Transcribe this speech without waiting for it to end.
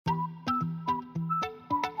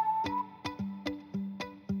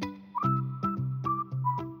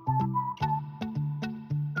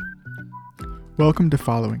Welcome to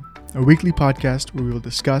Following, a weekly podcast where we will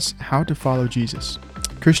discuss how to follow Jesus.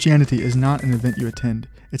 Christianity is not an event you attend,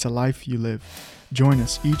 it's a life you live. Join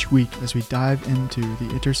us each week as we dive into the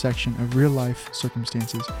intersection of real life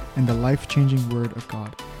circumstances and the life-changing Word of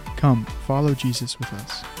God. Come, follow Jesus with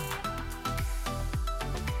us.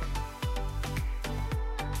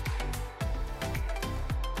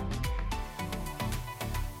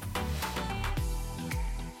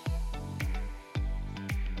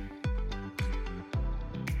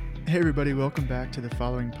 Hey everybody, welcome back to the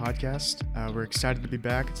Following podcast. We're excited to be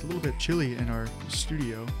back. It's a little bit chilly in our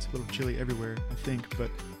studio. It's a little chilly everywhere, I think, but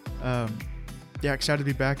excited to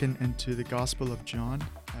be back into the Gospel of John.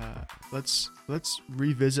 Let's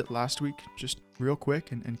revisit last week just real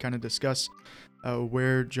quick and kind of discuss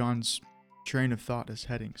where John's train of thought is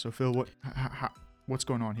heading. So Phil, what's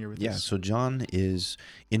going on here with this? Yeah, so John is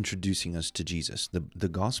introducing us to Jesus. The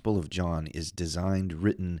Gospel of John is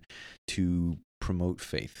written to promote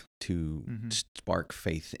faith, to spark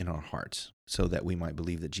faith in our hearts, so that we might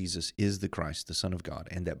believe that Jesus is the Christ, the Son of God,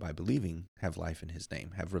 and that by believing, have life in his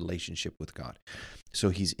name, have relationship with God. So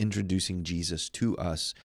he's introducing Jesus to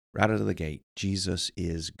us right out of the gate. Jesus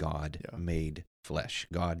is God made flesh,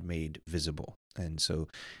 God made visible. And so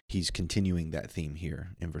he's continuing that theme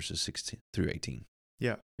here in verses 16 through 18.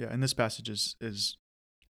 Yeah, and this passage is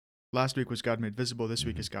last week was God made visible, this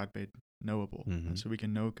week is God made knowable, so we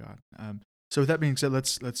can know God. So with that being said,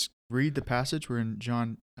 let's read the passage. We're in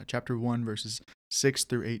John chapter 1, verses 6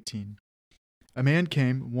 through 18. A man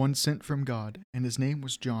came, one sent from God, and his name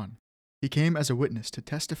was John. He came as a witness to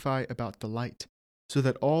testify about the light, so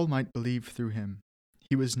that all might believe through him.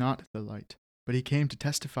 He was not the light, but he came to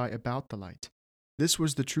testify about the light. This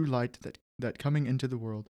was the true light that coming into the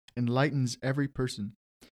world enlightens every person.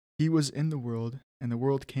 He was in the world, and the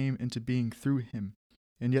world came into being through him,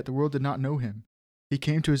 and yet the world did not know him. He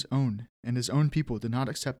came to his own, and his own people did not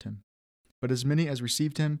accept him. But as many as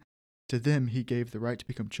received him, to them he gave the right to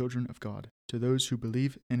become children of God, to those who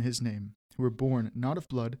believe in his name, who were born not of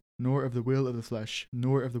blood, nor of the will of the flesh,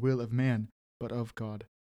 nor of the will of man, but of God.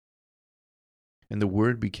 And the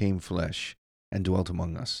Word became flesh and dwelt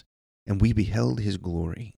among us, and we beheld his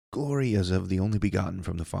glory, glory as of the only begotten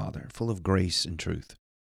from the Father, full of grace and truth.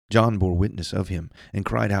 John bore witness of him, and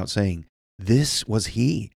cried out, saying, This was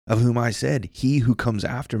he, of whom I said, He who comes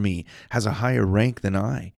after me has a higher rank than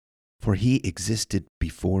I, for he existed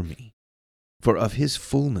before me. For of his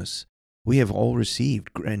fullness we have all received,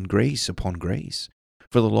 and grace upon grace.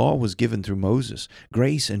 For the law was given through Moses,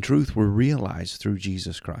 grace and truth were realized through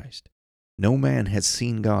Jesus Christ. No man has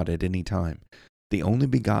seen God at any time. The only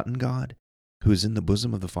begotten God, who is in the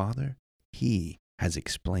bosom of the Father, he has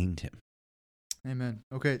explained him. Amen.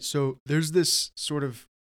 Okay, so there's this sort of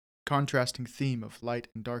contrasting theme of light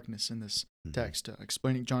and darkness in this text,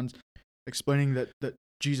 explaining that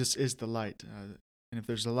Jesus is the light, and if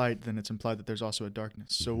there's a light, then it's implied that there's also a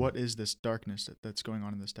darkness. So what is this darkness that's going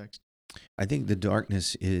on in this text? I think the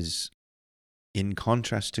darkness is in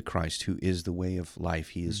contrast to Christ, who is the way of life.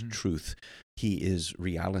 He is truth. He is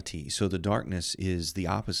reality. So the darkness is the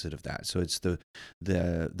opposite of that. So it's the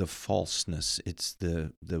falseness. It's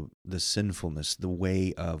the sinfulness, the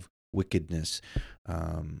way of wickedness,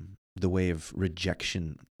 the way of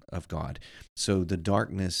rejection of God. So the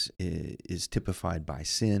darkness is typified by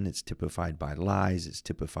sin, it's typified by lies, it's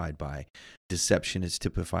typified by deception, it's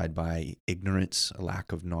typified by ignorance, a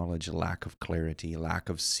lack of knowledge, a lack of clarity, a lack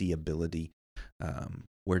of seeability,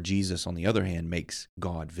 where Jesus, on the other hand, makes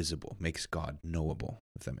God visible, makes God knowable,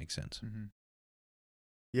 if that makes sense.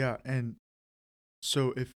 Yeah, and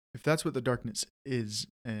so if that's what the darkness is,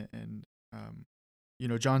 and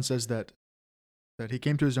John says that he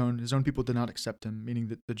came to his own people did not accept him, meaning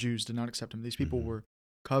that the Jews did not accept him. These people were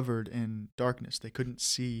covered in darkness. They couldn't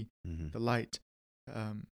see the light.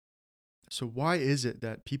 So why is it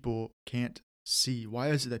that people can't see? Why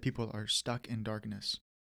is it that people are stuck in darkness?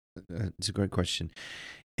 It's a great question.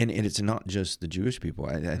 And it's not just the Jewish people.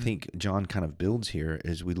 I think John kind of builds here,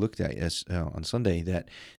 as we looked at on Sunday, that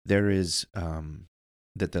there is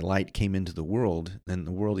that the light came into the world, and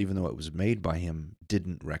the world, even though it was made by him,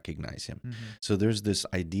 didn't recognize him. So there's this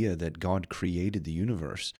idea that God created the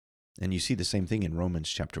universe. And you see the same thing in Romans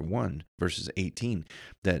chapter 1, verses 18,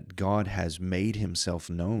 that God has made himself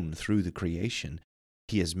known through the creation.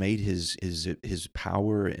 He has made his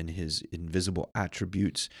power and his invisible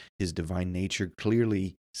attributes, his divine nature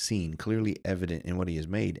clearly seen, clearly evident in what he has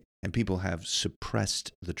made. And people have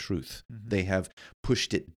suppressed the truth. They have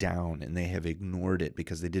pushed it down, and they have ignored it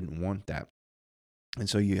because they didn't want that. And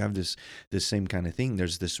so you have this same kind of thing.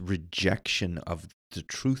 There's this rejection of the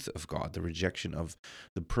truth of God, the rejection of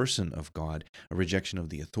the person of God, a rejection of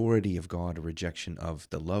the authority of God, a rejection of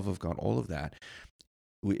the love of God, all of that,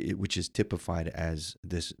 which is typified as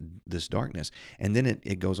this darkness. And then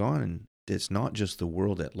it goes on, and it's not just the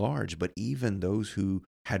world at large, but even those who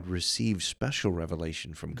had received special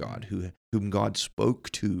revelation from God, whom God spoke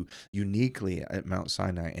to uniquely at Mount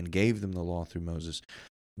Sinai and gave them the law through Moses.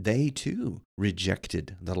 They too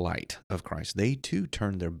rejected the light of Christ. They too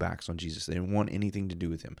turned their backs on Jesus. They didn't want anything to do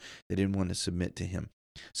with him. They didn't want to submit to him.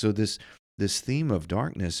 So this theme of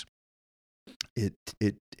darkness, it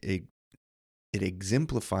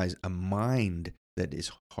exemplifies a mind that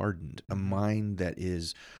is hardened, a mind that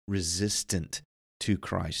is resistant to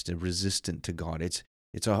Christ and resistant to God. It's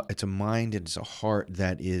a mind and it's a heart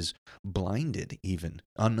that is blinded, even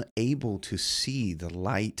unable to see the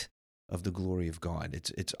light of the glory of God.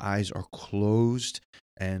 Its eyes are closed,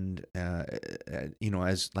 and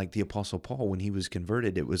as like the Apostle Paul, when he was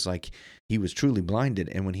converted, it was like he was truly blinded,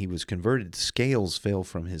 and when he was converted, scales fell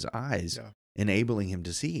from his eyes, enabling him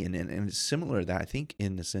to see. And it's similar to that, I think,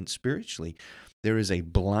 in a sense, spiritually. There is a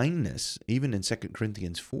blindness. Even in 2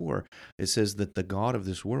 Corinthians 4, it says that the God of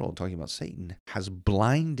this world, talking about Satan, has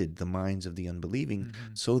blinded the minds of the unbelieving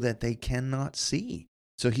so that they cannot see.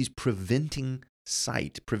 So he's preventing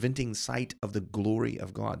sight of the glory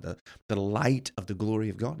of God. The light of the glory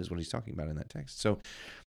of God is what he's talking about in that text. So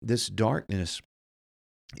this darkness,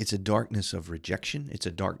 it's a darkness of rejection. It's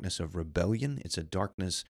a darkness of rebellion. It's a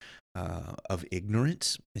darkness of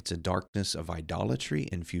ignorance. It's a darkness of idolatry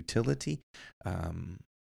and futility.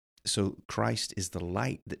 So Christ is the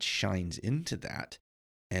light that shines into that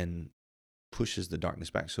and pushes the darkness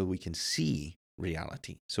back so we can see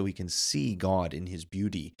reality, so we can see God in his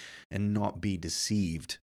beauty and not be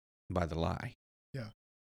deceived by the lie.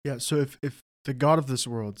 Yeah. So if the God of this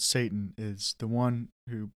world, Satan, is the one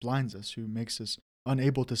who blinds us, who makes us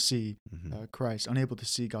unable to see Christ, unable to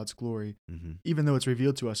see God's glory, even though it's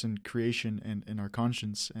revealed to us in creation and in our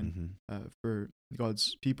conscience, and for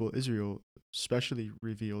God's people, Israel, especially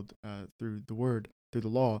revealed through the Word, through the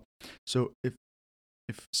law. So if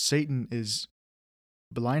Satan is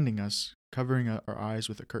blinding us, covering our eyes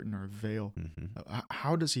with a curtain or a veil,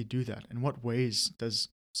 how does he do that? In what ways does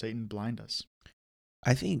Satan blind us?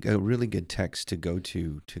 I think a really good text to go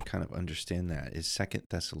to kind of understand that is 2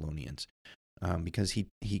 Thessalonians. Because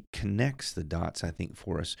he connects the dots, I think,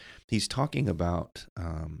 for us. He's talking about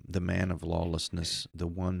the man of lawlessness, the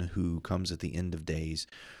one who comes at the end of days.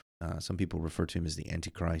 Some people refer to him as the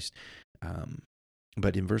Antichrist.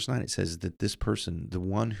 But in verse 9, it says that this person, the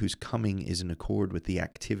one who's coming, is in accord with the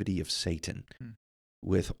activity of Satan,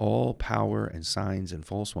 with all power and signs and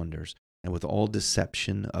false wonders, and with all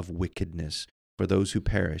deception of wickedness for those who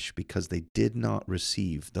perish, because they did not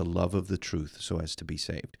receive the love of the truth so as to be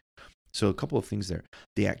saved. So a couple of things there.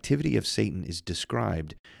 The activity of Satan is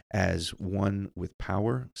described as one with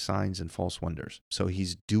power, signs, and false wonders. So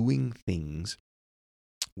he's doing things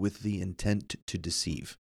with the intent to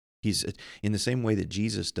deceive. He's in the same way that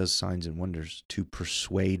Jesus does signs and wonders to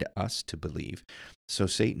persuade us to believe. So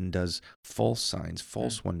Satan does false signs,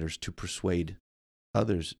 false wonders to persuade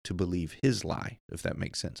others to believe his lie, if that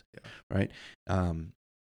makes sense, right?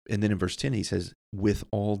 And then in verse 10, he says, with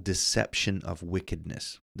all deception of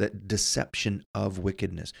wickedness. That deception of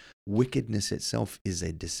wickedness. Wickedness itself is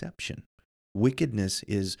a deception. Wickedness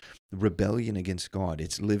is rebellion against God.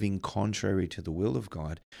 It's living contrary to the will of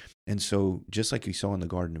God. And so just like we saw in the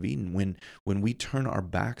Garden of Eden, when we turn our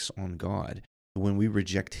backs on God, when we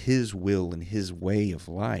reject his will and his way of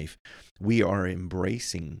life, we are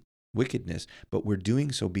embracing wickedness, but we're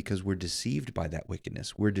doing so because we're deceived by that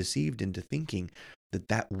wickedness. We're deceived into thinking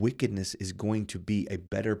that wickedness is going to be a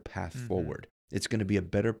better path forward. It's going to be a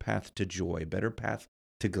better path to joy, a better path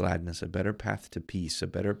to gladness, a better path to peace, a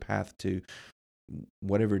better path to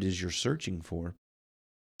whatever it is you're searching for.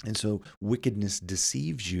 And so wickedness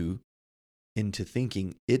deceives you into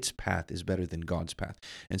thinking its path is better than God's path.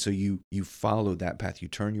 And so you follow that path. You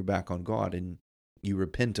turn your back on God and you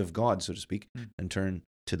repent of God, so to speak, and turn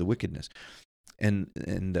to the wickedness. And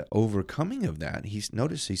the overcoming of that, he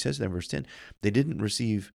says that in verse 10, they didn't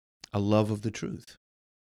receive a love of the truth.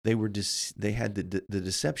 They had the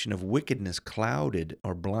deception of wickedness clouded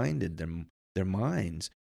or blinded their minds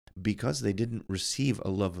because they didn't receive a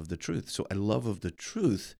love of the truth. So a love of the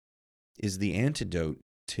truth is the antidote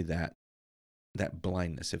to that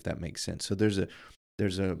blindness, if that makes sense. So there's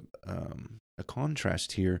a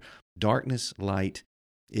contrast here: darkness, light;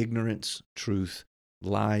 ignorance, truth;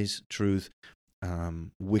 lies, truth;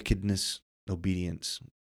 wickedness, obedience,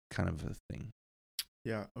 kind of a thing.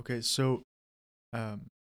 Yeah. Okay. So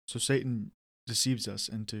So Satan deceives us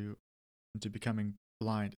into becoming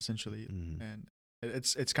blind, essentially, Mm-hmm. and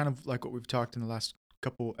it's kind of like what we've talked in the last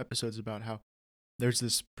couple episodes about how there's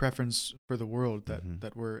this preference for the world that Mm-hmm.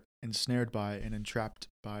 that we're ensnared by and entrapped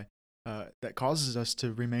by, that causes us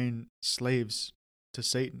to remain slaves to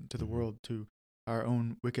Satan, to the Mm-hmm. world, to our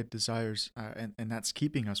own wicked desires, and that's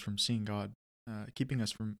keeping us from seeing God, keeping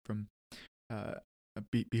us from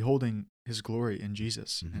beholding His glory in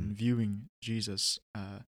Jesus, Mm-hmm. and viewing Jesus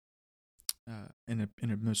in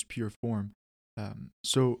a most pure form.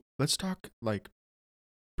 So let's talk like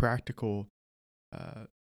practical,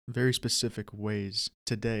 very specific ways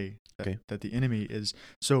today that, Okay. that the enemy is.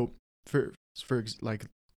 So for like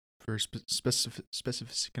for specific,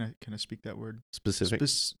 can I speak that word? Specific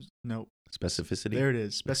No, specificity. there it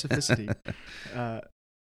is. Specificity.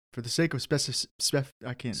 For the sake of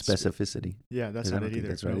I can't speak. Specificity. Yeah, that's I not don't it think either.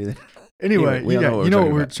 that's right No. either. Anyway, we all know what you know what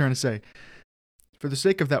talking we're about. trying to say. For the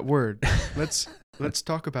sake of that word, let's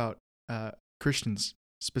talk about Christians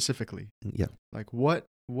specifically. Yeah. Like what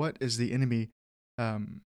is the enemy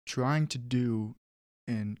trying to do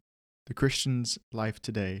in the Christian's life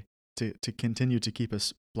today to continue to keep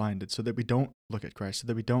us blinded, so that we don't look at Christ, so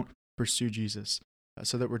that we don't pursue Jesus,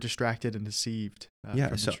 so that we're distracted and deceived Yeah.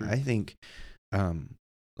 from So the truth. I think,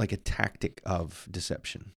 like a tactic of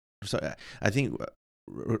deception. So I think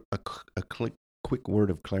a quick word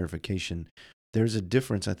of clarification. There's a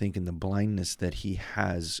difference, I think, in the blindness that he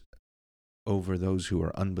has over those who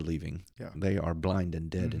are unbelieving. Yeah. They are blind and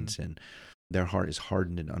dead in Mhm. sin. Their heart is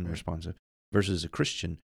hardened and unresponsive. Versus a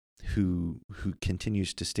Christian who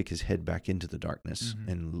continues to stick his head back into the darkness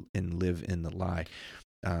and live in the lie.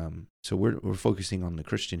 So we're focusing on the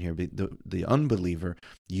Christian here. But the unbeliever,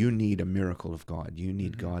 you need a miracle of God. You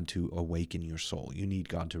need God to awaken your soul. You need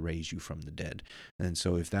God to raise you from the dead. And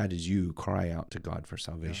so if that is you, cry out to God for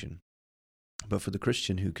salvation. Yeah. But for the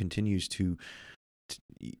Christian who continues to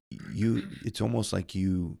you, it's almost like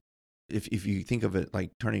you, if you think of it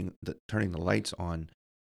like turning the lights on,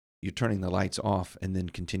 you're turning the lights off and then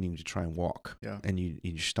continuing to try and walk. Yeah. And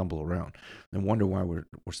you stumble around and wonder why we're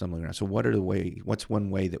stumbling around. So what's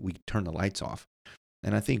one way that we turn the lights off?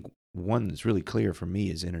 And I think one that's really clear for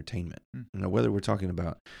me is entertainment. You know, whether we're talking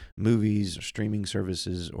about movies or streaming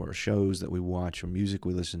services or shows that we watch or music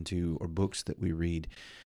we listen to or books that we read,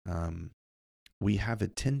 we have a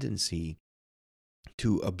tendency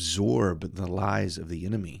to absorb the lies of the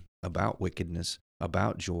enemy about wickedness,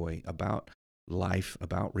 about joy, about life,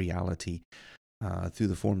 about reality, through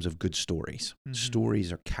the forms of good stories.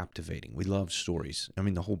 Stories are captivating. We love stories. I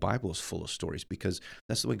mean, the whole Bible is full of stories because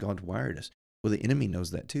that's the way God wired us. Well, the enemy knows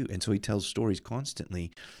that too. And so he tells stories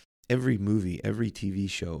constantly. Every movie, every TV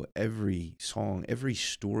show, every song, every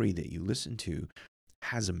story that you listen to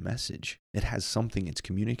has a message. It has something it's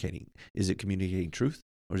communicating. Is it communicating truth,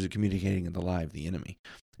 or is it communicating the lie of the enemy?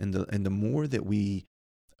 And the more that we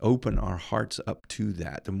open our hearts up to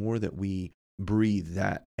that, the more that we breathe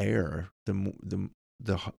that air,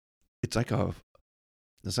 it's like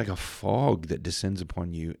a fog that descends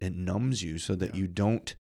upon you and numbs you so that you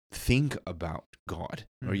don't think about God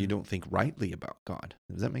or you don't think rightly about God.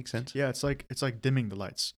 Does that make sense? Yeah, it's like dimming the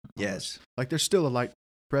lights. Yes. Like there's still a light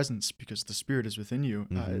presence because the Spirit is within you.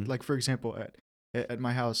 Like for example, at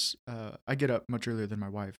my house, I get up much earlier than my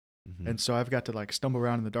wife, and so I've got to like stumble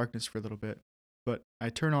around in the darkness for a little bit. But I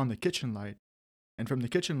turn on the kitchen light, and from the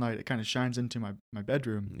kitchen light, it kind of shines into my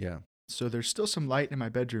bedroom. Yeah. So there's still some light in my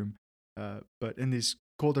bedroom, but in these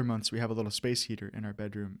colder months, we have a little space heater in our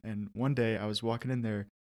bedroom. And one day I was walking in there,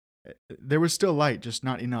 there was still light, just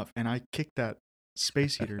not enough, and I kicked that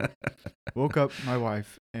space heater, woke up my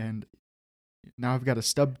wife, and now I've got a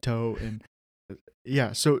stub toe. And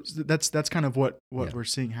yeah, so that's kind of what we're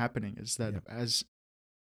seeing happening is that as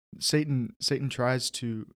Satan tries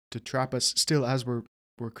to trap us still as we're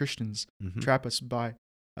Christians, trap us by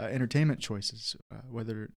entertainment choices,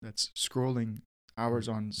 whether that's scrolling hours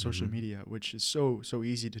on social media, which is so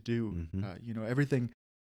easy to do. You know, everything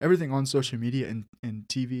on social media and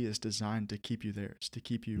TV is designed to keep you there. It's to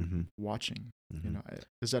keep you watching. You know,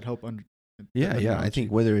 does that help? Yeah. I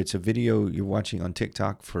think whether it's a video you're watching on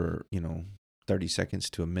TikTok for 30 seconds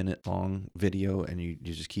to a minute long video, and you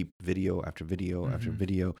just keep video after video after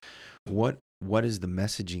video, what is the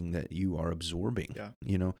messaging that you are absorbing? Yeah.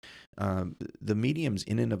 You know, the mediums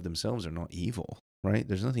in and of themselves are not evil, right?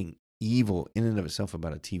 There's nothing evil in and of itself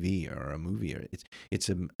about a TV or a movie. Or it's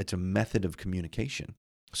a method of communication.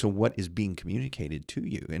 So what is being communicated to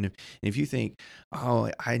you? And if you think, oh,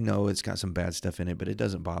 I know it's got some bad stuff in it, but it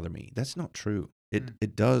doesn't bother me. That's not true.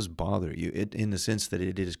 It does bother you, in the sense that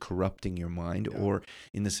it is corrupting your mind, or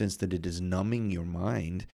in the sense that it is numbing your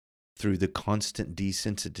mind through the constant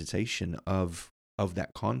desensitization of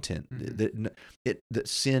that content, that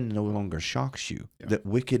sin no longer shocks you, that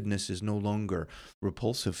wickedness is no longer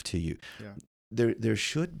repulsive to you. There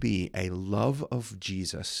should be a love of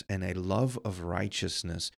Jesus and a love of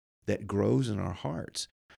righteousness that grows in our hearts.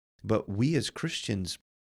 But we as Christians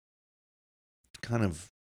kind of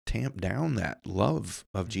tamp down that love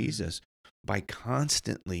of Jesus by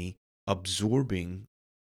constantly absorbing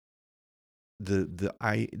the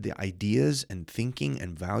ideas and thinking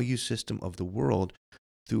and value system of the world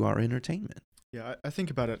through our entertainment. Yeah, I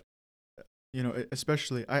think about it,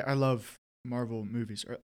 especially, I love Marvel movies,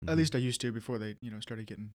 or at least I used to before they, started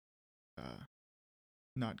getting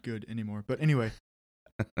not good anymore. But anyway,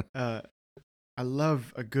 I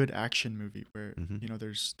love a good action movie where,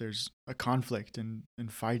 there's a conflict and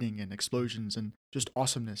fighting and explosions and just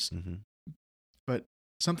awesomeness. But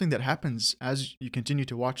something that happens as you continue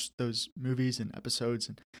to watch those movies and episodes,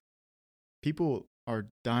 and people are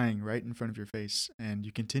dying right in front of your face, and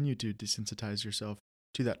you continue to desensitize yourself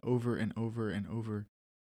to that over and over and over.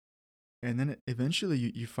 And then eventually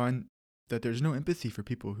you find that there's no empathy for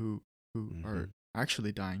people who are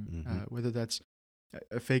actually dying, whether that's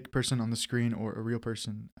a fake person on the screen or a real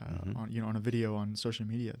person on a video on social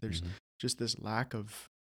media. There's just this lack of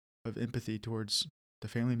empathy towards the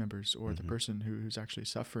family members or the person who's actually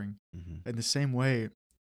suffering. In the same way,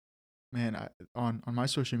 man, on my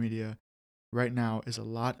social media right now is a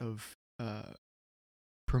lot of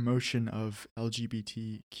promotion of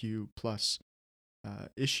LGBTQ plus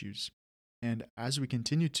issues. And as we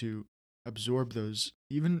continue to absorb those,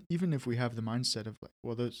 even if we have the mindset of like,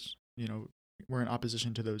 well, those, we're in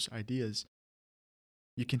opposition to those ideas,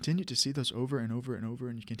 you continue to see those over and over and over,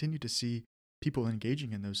 and you continue to see people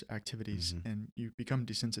engaging in those activities, and you become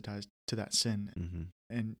desensitized to that sin,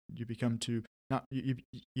 and you become to not, you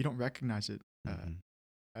don't recognize it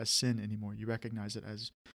as sin anymore. You recognize it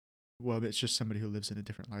as, well, it's just somebody who lives in a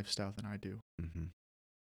different lifestyle than I do.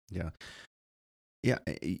 Yeah,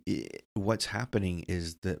 what's happening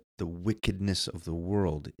is that the wickedness of the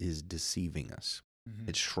world is deceiving us.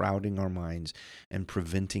 It's shrouding our minds and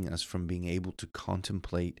preventing us from being able to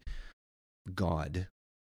contemplate God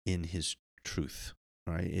in His truth,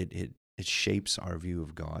 right? It shapes our view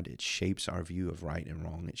of God. It shapes our view of right and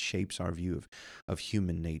wrong. It shapes our view of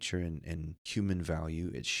human nature and human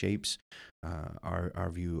value. It shapes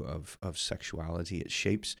our view of sexuality. It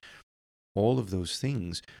shapes all of those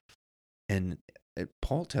things. And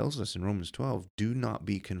Paul tells us in Romans 12, do not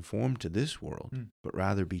be conformed to this world, but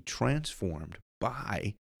rather be transformed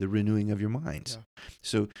by the renewing of your minds.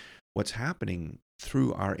 So what's happening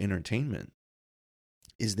through our entertainment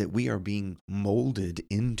is that we are being molded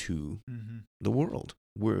into the world.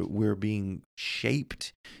 We're being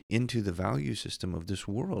shaped into the value system of this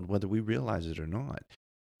world, whether we realize it or not.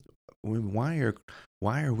 Why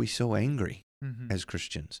are we so angry as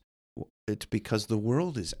Christians? It's because the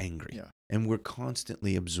world is angry, and we're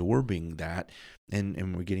constantly absorbing that,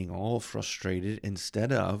 and we're getting all frustrated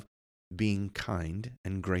instead of being kind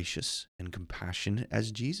and gracious and compassionate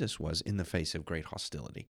as Jesus was in the face of great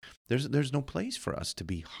hostility. There's no place for us to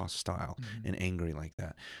be hostile and angry like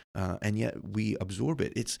that, and yet we absorb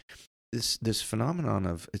it. It's this phenomenon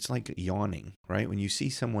of, it's like yawning, right? When you see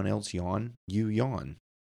someone else yawn, you yawn,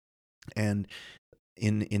 and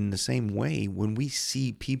in the same way, when we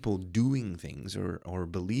see people doing things or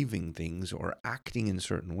believing things or acting in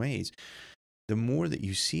certain ways, the more that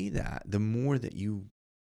you see that, the more that you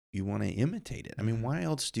want to imitate it. I mean, why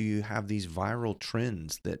else do you have these viral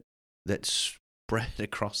trends that spread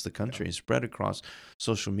across the country and spread across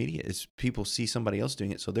social media? It's people see somebody else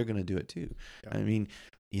doing it, so they're going to do it too. I mean,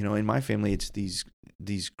 in my family, it's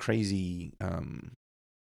these crazy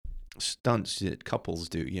stunts that couples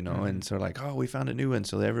do, and so like, oh, we found a new one,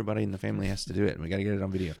 so everybody in the family has to do it, and we got to get it on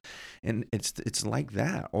video, and it's like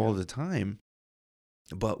that all the time,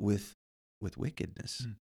 but with wickedness,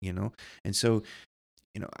 and so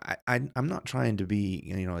I'm not trying to be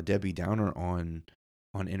a Debbie Downer on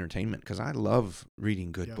entertainment, because I love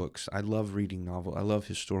reading good books, I love reading novels, I love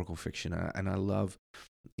historical fiction, and I love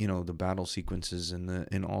the battle sequences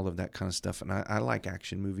and all of that kind of stuff, and I like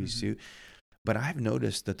action movies too. But I've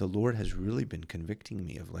noticed that the Lord has really been convicting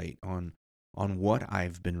me of late on what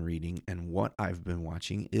I've been reading and what I've been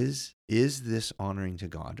watching. Is this honoring to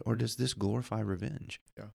God, or does this glorify revenge?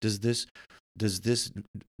 Does this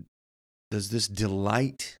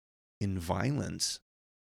delight in violence,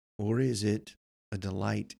 or is it a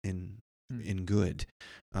delight in good?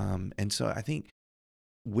 And so I think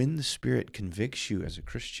when the Spirit convicts you as a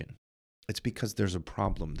Christian, it's because there's a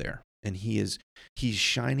problem there. And he's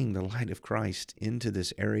shining the light of Christ into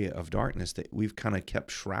this area of darkness that we've kind of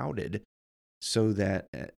kept shrouded, so that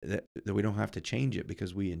we don't have to change it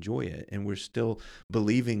because we enjoy it, and we're still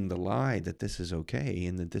believing the lie that this is okay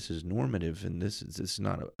and that this is normative and this is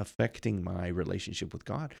not affecting my relationship with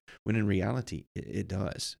God, when in reality it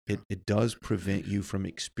does. It does prevent you from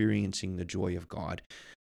experiencing the joy of God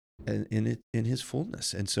in His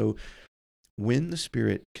fullness. And so when the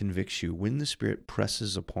Spirit convicts you, when the Spirit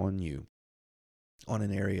presses upon you on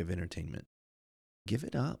an area of entertainment, give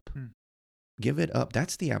it up. Give it up.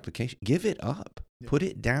 That's the application. Give it up. Yeah. Put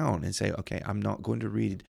it down and say, okay, I'm not going to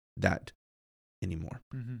read that anymore.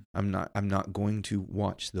 I'm not going to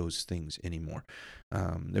watch those things anymore.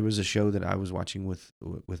 There was a show that I was watching with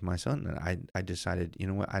my son, and I decided, you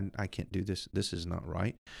know what, I can't do this. This is not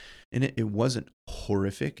right. And it wasn't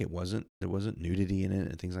horrific. There wasn't nudity in it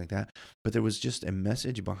and things like that. But there was just a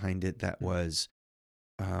message behind it that was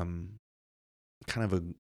kind of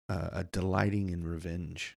a delighting in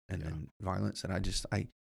revenge and in violence, and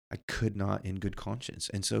I could not in good conscience.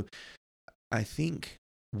 And so I think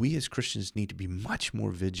we as Christians need to be much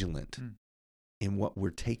more vigilant in what we're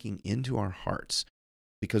taking into our hearts,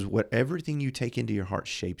 because everything you take into your heart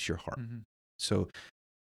shapes your heart. So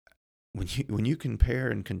when you compare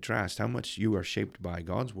and contrast how much you are shaped by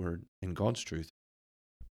God's word and God's truth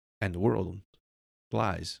and the world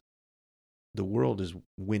lies, the world is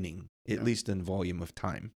winning, at least in volume of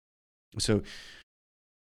time. So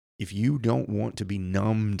if you don't want to be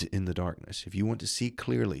numbed in the darkness, if you want to see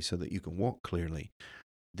clearly so that you can walk clearly,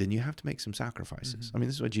 then you have to make some sacrifices. I mean,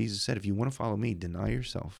 this is what Jesus said. If you want to follow me, deny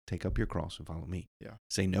yourself, take up your cross and follow me. Yeah.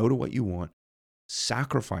 Say no to what you want,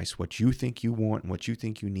 sacrifice what you think you want and what you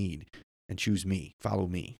think you need, and choose me, follow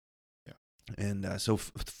me. Yeah. And so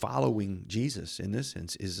following Jesus in this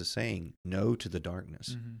sense is saying no to the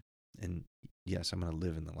darkness. And yes, I'm going to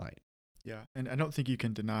live in the light. Yeah, and I don't think you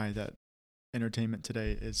can deny that entertainment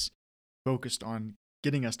today is focused on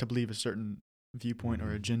getting us to believe a certain viewpoint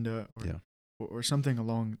or agenda or something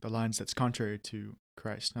along the lines that's contrary to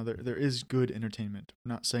Christ. Now, there is good entertainment.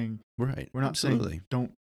 We're not saying saying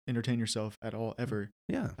don't entertain yourself at all ever.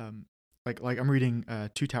 Yeah. Like I'm reading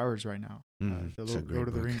Two Towers right now, the Lord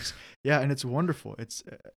of the Rings. Yeah, and it's wonderful. It's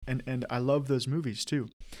and I love those movies too.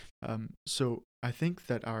 So I think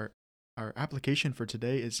that our application for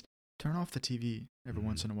today is turn off the TV every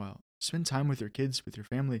once in a while. Spend time with your kids, with your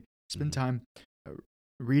family. Spend time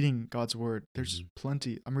reading God's word. There's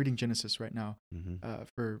plenty. I'm reading Genesis right now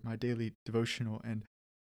for my daily devotional. And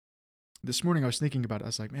this morning I was thinking about it. I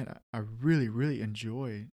was like, man, I really, really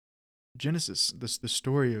enjoy Genesis, the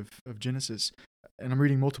story of Genesis. And I'm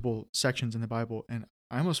reading multiple sections in the Bible. And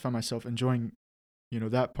I almost find myself enjoying,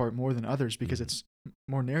 that part more than others because it's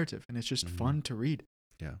more narrative and it's just fun to read.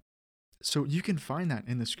 Yeah. So you can find that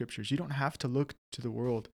in the scriptures. You don't have to look to the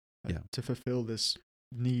world to fulfill this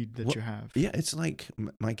need that you have. Yeah, it's like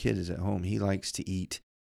my kid is at home. He likes to eat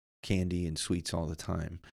candy and sweets all the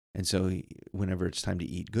time. And so whenever it's time to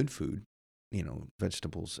eat good food,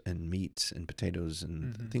 vegetables and meats and potatoes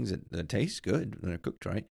and things that taste good when they're cooked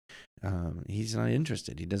right, he's not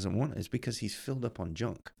interested. He doesn't want it. It's because he's filled up on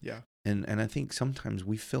junk. Yeah. And I think sometimes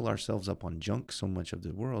we fill ourselves up on junk so much of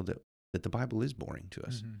the world that the Bible is boring to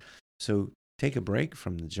us. So take a break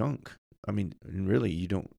from the junk. I mean, really,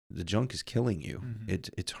 the junk is killing you.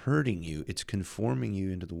 It's hurting you. It's conforming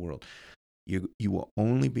you into the world. You will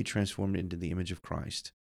only be transformed into the image of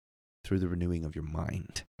Christ through the renewing of your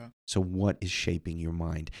mind. So what is shaping your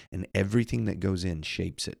mind? And everything that goes in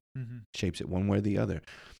shapes it. Shapes it one way or the other.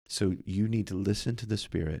 So you need to listen to the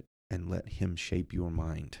Spirit and let Him shape your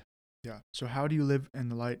mind. Yeah. So how do you live in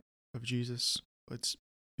the light of Jesus? It's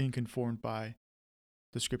being conformed by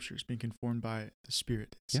the scriptures, being conformed by the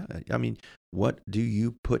Spirit. I mean, what do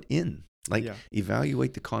you put in?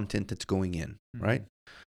 Evaluate the content that's going in, right?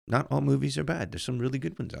 Not all movies are bad. There's some really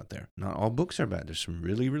good ones out there. Not all books are bad. There's some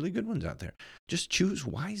really, really good ones out there. Just choose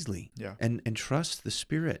wisely and trust the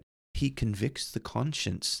Spirit. He convicts the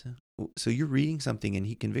conscience. So you're reading something and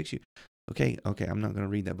He convicts you. Okay, I'm not going to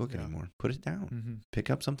read that book anymore. Put it down. Pick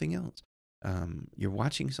up something else. You're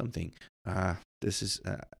watching something.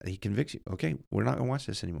 He convicts you. Okay, we're not going to watch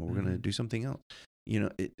this anymore. We're going to do something else.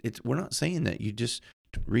 We're not saying that you just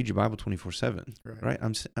read your Bible 24/7, right?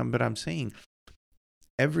 But I'm saying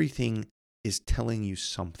everything is telling you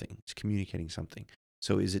something. It's communicating something.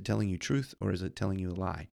 So is it telling you truth or is it telling you a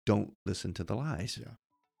lie? Don't listen to the lies. Yeah.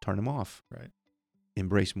 Turn them off. Right.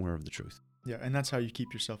 Embrace more of the truth. Yeah, and that's how you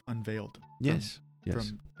keep yourself unveiled. Yes.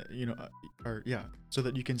 From so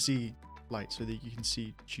that you can see light, so that you can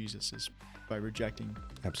see Jesus is by rejecting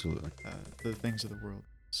absolutely the things of the world.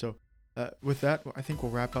 So with that, I think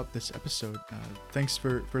we'll wrap up this episode. Thanks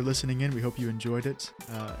for listening in. We hope you enjoyed it.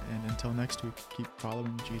 And until next week, keep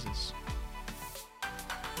following Jesus.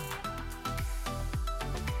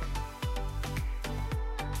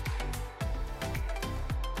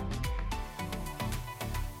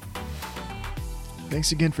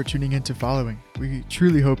 Thanks again for tuning in to Following. We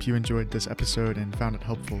truly hope you enjoyed this episode and found it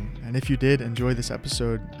helpful. And if you did enjoy this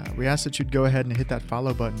episode, we ask that you'd go ahead and hit that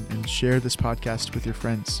follow button and share this podcast with your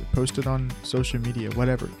friends. Post it on social media,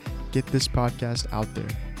 whatever. Get this podcast out there.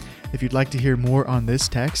 If you'd like to hear more on this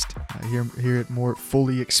text, hear it more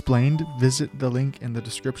fully explained, visit the link in the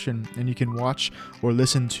description and you can watch or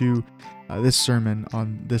listen to this sermon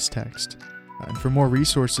on this text. And for more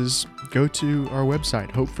resources, go to our website,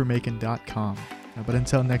 hopeformacon.com. But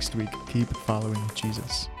until next week, keep following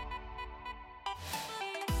Jesus.